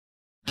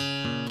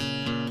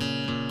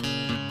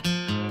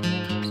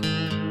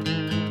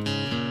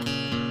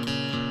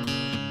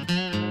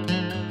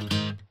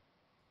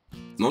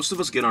Most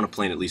of us get on a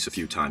plane at least a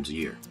few times a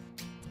year.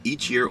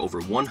 Each year, over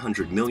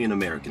 100 million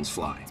Americans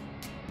fly.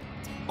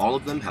 All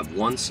of them have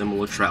one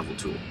similar travel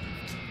tool.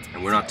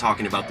 And we're not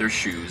talking about their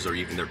shoes or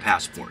even their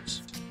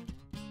passports.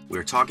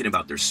 We're talking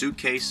about their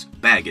suitcase,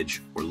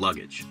 baggage, or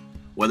luggage.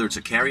 Whether it's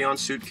a carry-on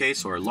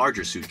suitcase or a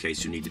larger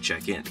suitcase you need to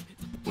check in.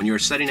 When you are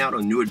setting out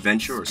on a new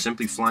adventure or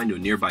simply flying to a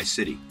nearby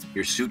city,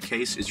 your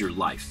suitcase is your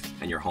life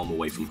and your home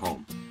away from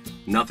home.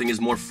 Nothing is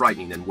more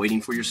frightening than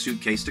waiting for your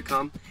suitcase to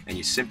come and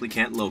you simply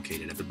can't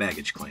locate it at the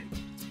baggage claim.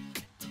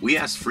 We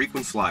asked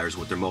frequent flyers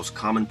what their most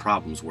common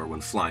problems were when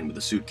flying with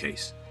a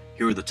suitcase.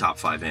 Here are the top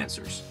 5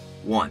 answers.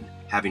 1.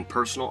 Having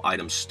personal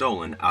items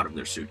stolen out of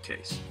their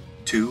suitcase.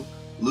 2.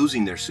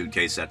 Losing their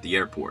suitcase at the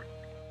airport.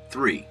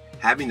 3.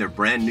 Having their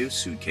brand new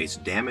suitcase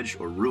damaged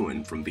or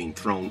ruined from being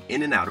thrown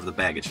in and out of the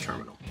baggage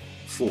terminal.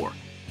 4.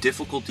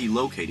 Difficulty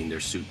locating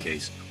their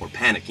suitcase or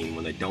panicking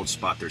when they don't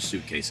spot their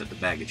suitcase at the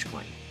baggage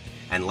claim.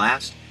 And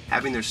last,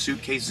 having their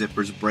suitcase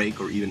zippers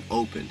break or even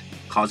opened,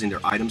 causing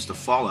their items to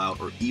fall out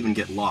or even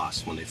get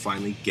lost when they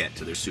finally get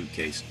to their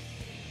suitcase.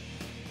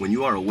 When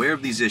you are aware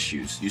of these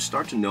issues, you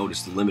start to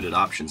notice the limited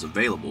options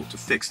available to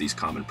fix these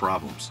common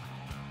problems.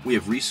 We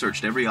have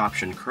researched every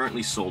option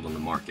currently sold on the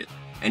market.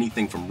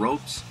 Anything from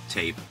ropes,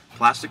 tape,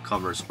 plastic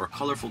covers, or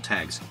colorful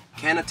tags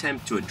can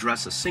attempt to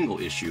address a single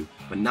issue,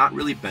 but not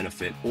really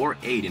benefit or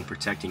aid in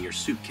protecting your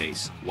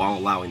suitcase while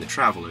allowing the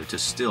traveler to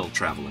still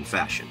travel in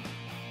fashion.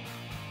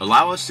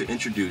 Allow us to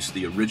introduce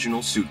the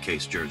original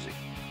suitcase jersey.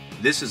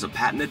 This is a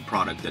patented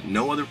product that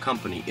no other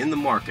company in the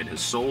market has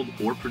sold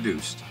or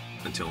produced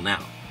until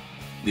now.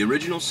 The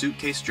original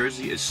suitcase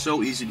jersey is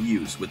so easy to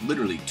use with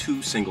literally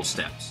 2 single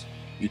steps.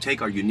 You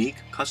take our unique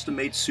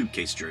custom-made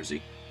suitcase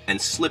jersey and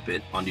slip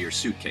it onto your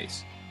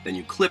suitcase. Then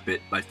you clip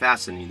it by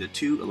fastening the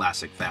 2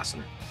 elastic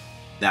fasteners.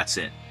 That's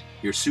it.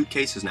 Your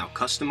suitcase is now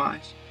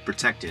customized,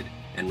 protected,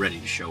 and ready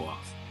to show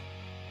off.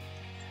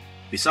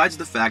 Besides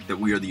the fact that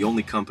we are the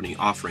only company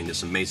offering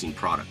this amazing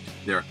product,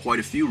 there are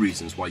quite a few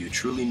reasons why you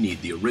truly need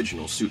the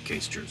original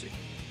suitcase jersey.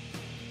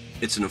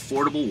 It's an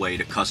affordable way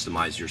to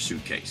customize your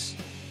suitcase.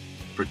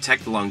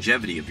 Protect the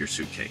longevity of your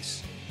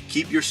suitcase.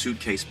 Keep your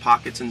suitcase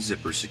pockets and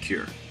zippers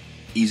secure.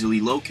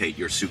 Easily locate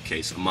your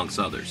suitcase amongst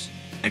others.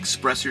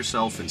 Express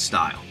yourself in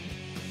style.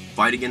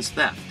 Fight against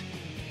theft.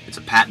 It's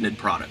a patented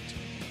product.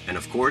 And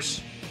of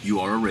course, you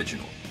are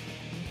original.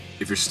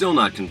 If you're still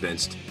not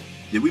convinced,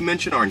 did we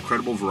mention our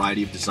incredible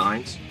variety of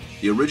designs?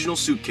 The original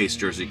suitcase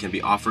jersey can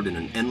be offered in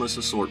an endless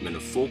assortment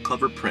of full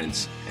cover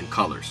prints and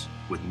colors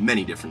with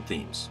many different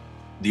themes.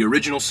 The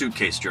original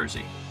suitcase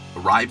jersey,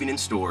 arriving in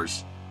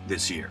stores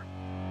this year.